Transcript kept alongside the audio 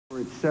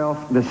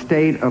itself the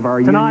state of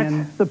our Tonight,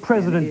 union. the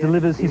president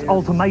delivers his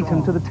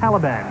ultimatum to the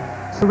Taliban.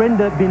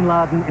 Surrender bin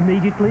Laden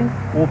immediately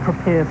or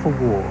prepare for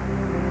war.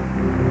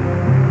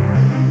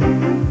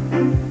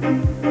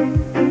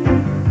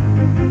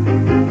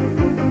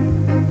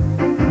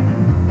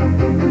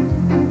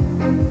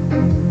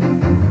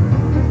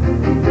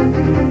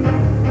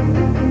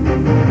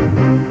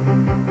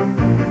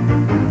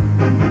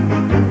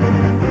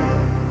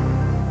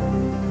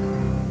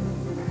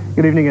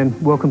 Good evening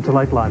and welcome to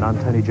Lateline. I'm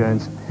Tony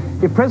Jones.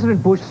 If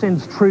President Bush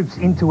sends troops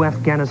into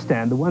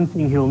Afghanistan, the one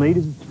thing he'll need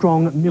is a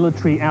strong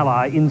military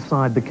ally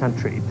inside the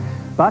country.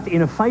 But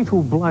in a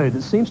fatal blow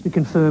that seems to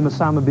confirm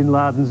Osama bin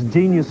Laden's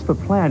genius for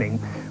planning,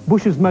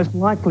 Bush's most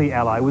likely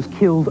ally was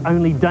killed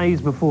only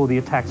days before the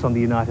attacks on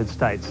the United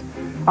States.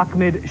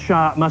 Ahmed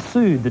Shah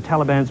Massoud, the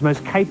Taliban's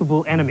most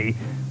capable enemy,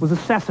 was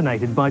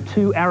assassinated by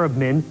two Arab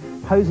men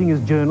posing as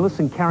journalists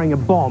and carrying a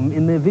bomb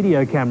in their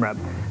video camera.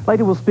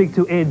 Later we'll speak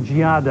to Ed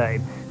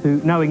Giarde, who,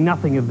 knowing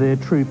nothing of their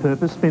true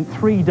purpose, spent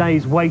 3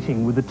 days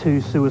waiting with the two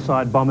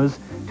suicide bombers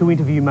to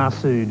interview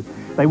Massoud.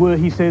 They were,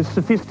 he says,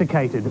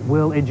 sophisticated,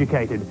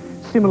 well-educated,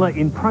 similar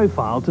in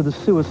profile to the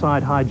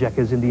suicide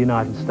hijackers in the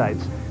United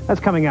States. That's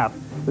coming up,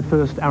 but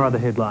first, our other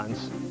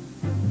headlines.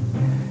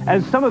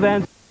 As some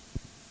events